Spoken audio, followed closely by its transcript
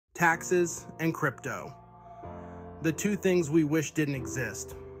taxes, and crypto. The two things we wish didn't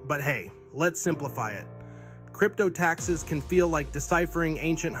exist. But hey, let's simplify it. Crypto taxes can feel like deciphering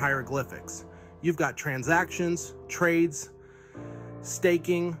ancient hieroglyphics. You've got transactions, trades,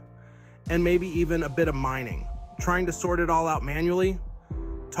 staking, and maybe even a bit of mining. Trying to sort it all out manually?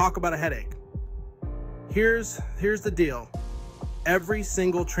 Talk about a headache. Here's the deal. Every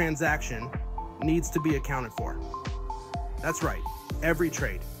single transaction needs to be accounted for. That's right, every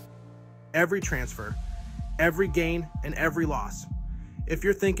trade, every transfer, every gain, and every loss. If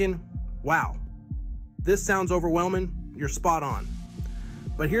you're thinking, wow, this sounds overwhelming, you're spot on.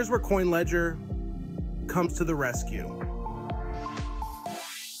 But here's where CoinLedger comes to the rescue.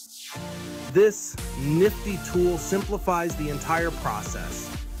 This nifty tool simplifies the entire process.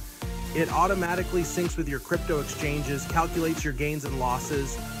 It automatically syncs with your crypto exchanges, calculates your gains and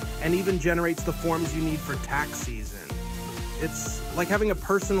losses, and even generates the forms you need for tax season. It's like having a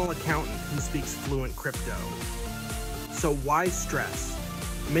personal accountant who speaks fluent crypto. So why stress?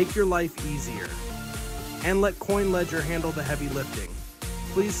 Make your life easier. And let CoinLedger handle the heavy lifting.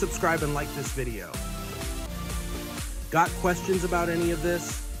 Please subscribe and like this video. Got questions about any of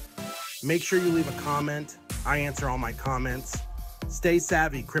this? Make sure you leave a comment. I answer all my comments. Stay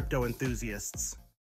savvy, crypto enthusiasts.